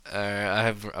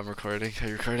I'm recording. Are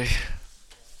you recording?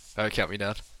 Alright, count me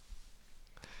down.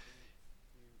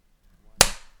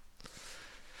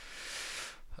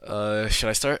 Should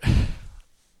I start?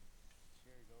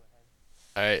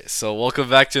 Alright, so welcome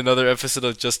back to another episode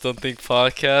of Just Don't Think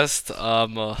podcast.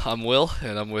 I'm Will,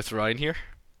 and I'm with Ryan here.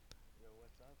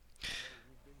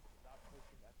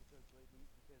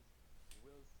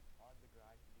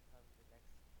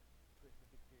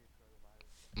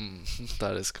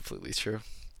 That is completely true.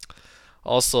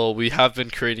 Also, we have been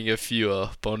creating a few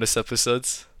bonus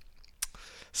episodes.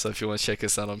 So if you want to check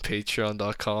us out on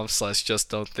patreon.com/slash just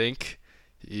don't think,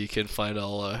 you can find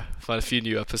a few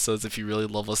new episodes if you really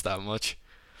love us that much.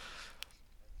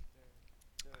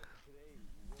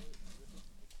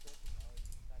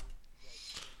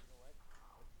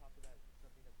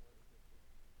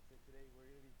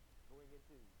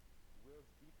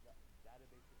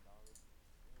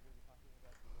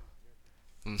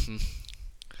 hmm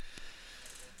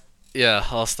Yeah,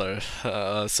 I'll start.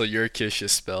 So Yerkish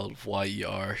is spelled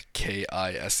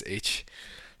Yerkish.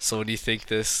 So when you think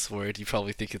this word, you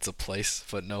probably think it's a place,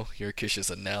 but no, Yerkish is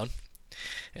a noun,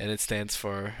 and it stands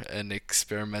for an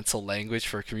experimental language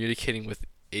for communicating with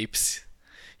apes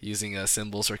using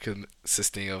symbols or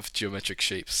consisting of geometric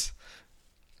shapes.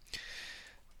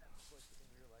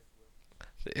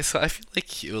 So I feel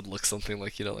like it would look something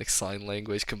like like sign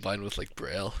language combined with like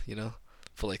braille,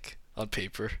 but like on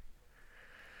paper.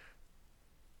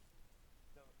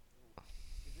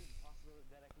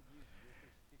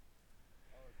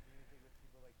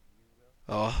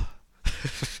 Oh,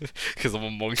 because I'm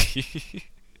a monkey.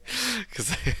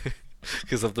 Because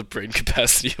because of the brain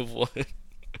capacity of one.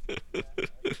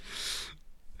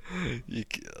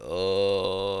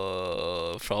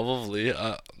 Probably.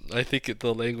 I think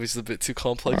the language is a bit too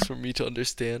complex for me to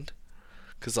understand.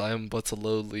 Because I am but a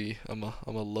lowly. I'm a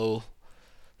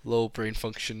low brain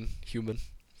function human.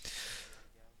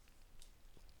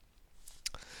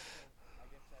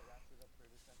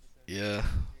 Yeah.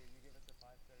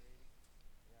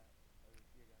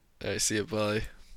 Alright, see you. Bye.